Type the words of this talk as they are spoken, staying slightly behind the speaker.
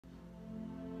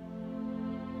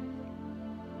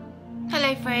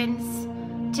Hello friends,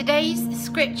 today's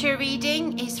scripture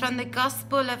reading is from the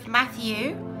Gospel of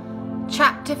Matthew,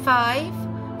 chapter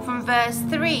 5, from verse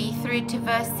 3 through to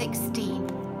verse 16.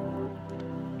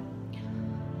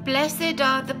 Blessed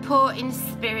are the poor in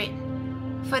spirit,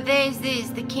 for theirs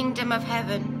is the kingdom of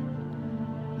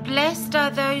heaven. Blessed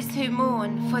are those who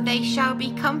mourn, for they shall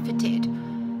be comforted.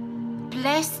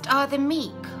 Blessed are the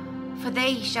meek, for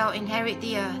they shall inherit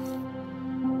the earth.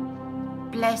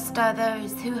 Blessed are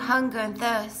those who hunger and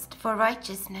thirst for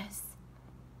righteousness,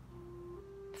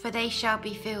 for they shall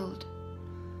be filled.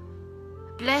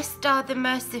 Blessed are the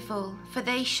merciful, for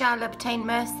they shall obtain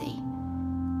mercy.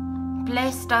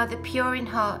 Blessed are the pure in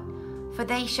heart, for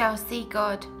they shall see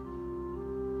God.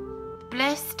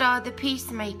 Blessed are the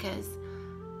peacemakers,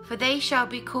 for they shall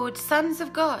be called sons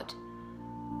of God.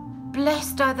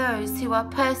 Blessed are those who are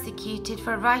persecuted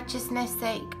for righteousness'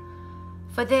 sake,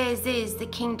 for theirs is the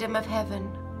kingdom of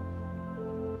heaven.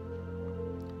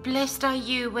 Blessed are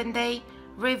you when they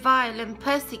revile and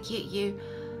persecute you,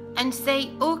 and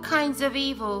say all kinds of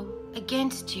evil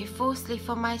against you falsely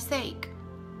for my sake.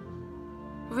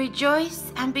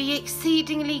 Rejoice and be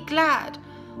exceedingly glad,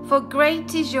 for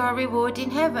great is your reward in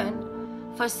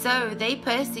heaven, for so they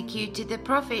persecuted the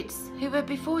prophets who were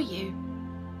before you.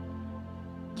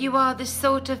 You are the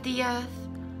salt of the earth.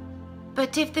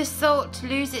 But if the salt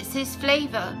loses its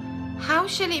flavour, how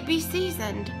shall it be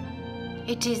seasoned?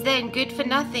 It is then good for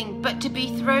nothing but to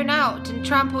be thrown out and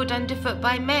trampled underfoot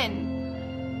by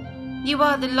men. You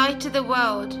are the light of the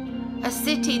world. A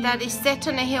city that is set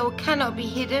on a hill cannot be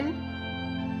hidden.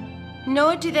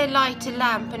 Nor do they light a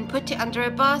lamp and put it under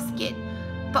a basket,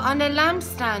 but on a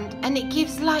lampstand, and it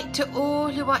gives light to all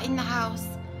who are in the house.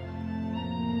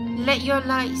 Let your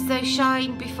light so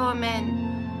shine before men,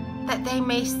 that they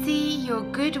may see your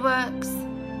good works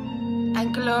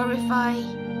and glorify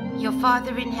your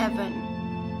Father in heaven.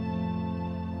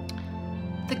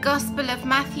 The Gospel of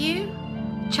Matthew,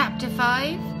 chapter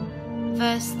 5,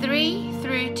 verse 3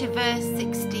 through to verse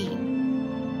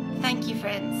 16. Thank you,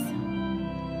 friends.